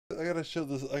gotta show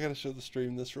this. I gotta show the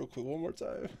stream this real quick one more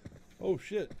time. Oh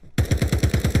shit.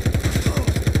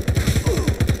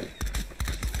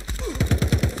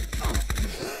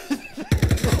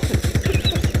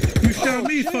 You shot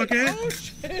me, fuckhead. Oh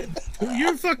shit.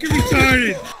 You're fucking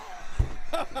retarded.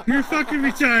 You're fucking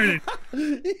retarded.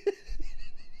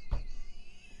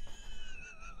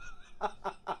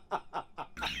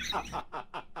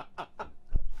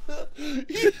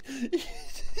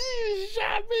 You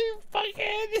shot me,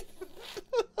 fuckhead.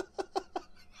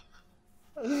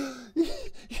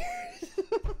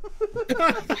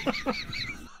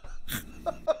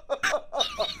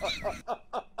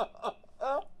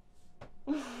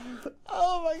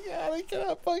 Oh my god, I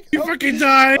cannot fucking. You fucking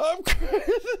died. I'm crying.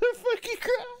 I'm fucking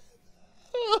crying.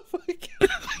 Oh my god.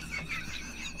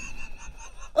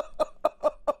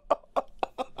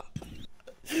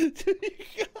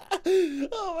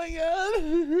 Oh my god.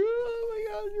 Oh my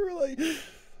god. You were like,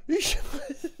 you shot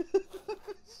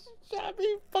me,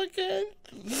 fucking.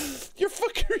 You're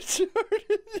fucking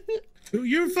retarded.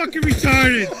 You're fucking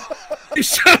retarded. You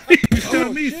shot me. You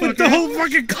shot me, fuck. The whole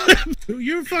fucking clip.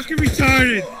 You're fucking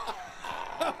retarded.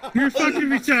 You're fucking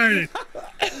retarded.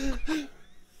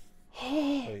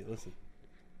 Wait, listen.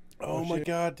 Oh my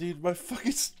god, dude. My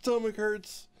fucking stomach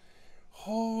hurts.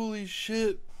 Holy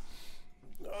shit.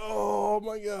 Oh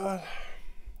my god.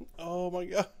 Oh my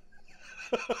god.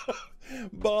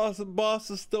 Boss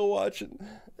is still watching.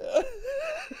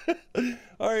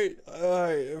 Alright,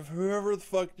 whoever the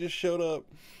fuck just showed up.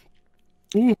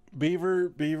 Ooh.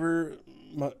 Beaver,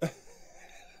 my I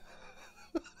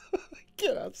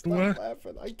cannot stop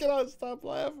laughing. I cannot stop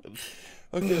laughing.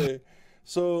 Okay,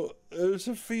 so there's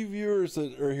a few viewers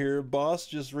that are here. Boss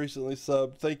just recently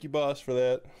subbed. Thank you, Boss, for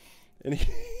that. And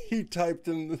he typed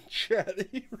in the chat.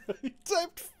 He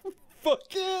typed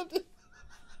fuckhead.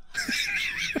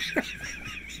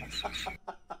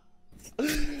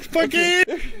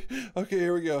 Fuckhead. Okay,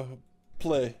 here we go.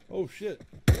 Play. Oh shit.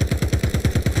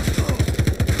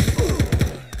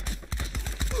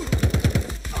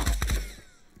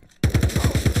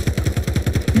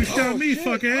 You shot me,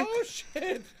 fuckhead. Oh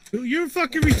shit. You're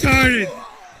fucking retarded.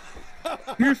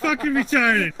 You're fucking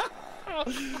retarded.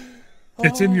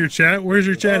 It's in your chat. Where's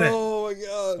your chat at? Oh my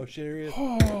god. Oh shit, here he is.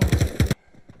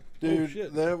 Dude, Oh,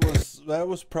 shit. that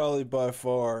was probably by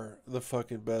far the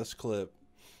fucking best clip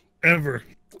Ever.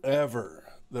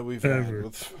 that we've Ever. had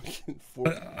with fucking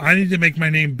four. I need to make my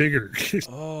name bigger.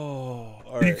 Oh,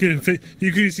 all You right.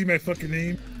 couldn't see my fucking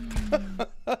name.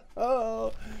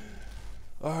 Oh,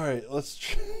 all right. Let's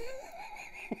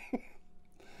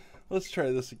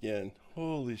try this again.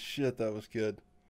 Holy shit, that was good.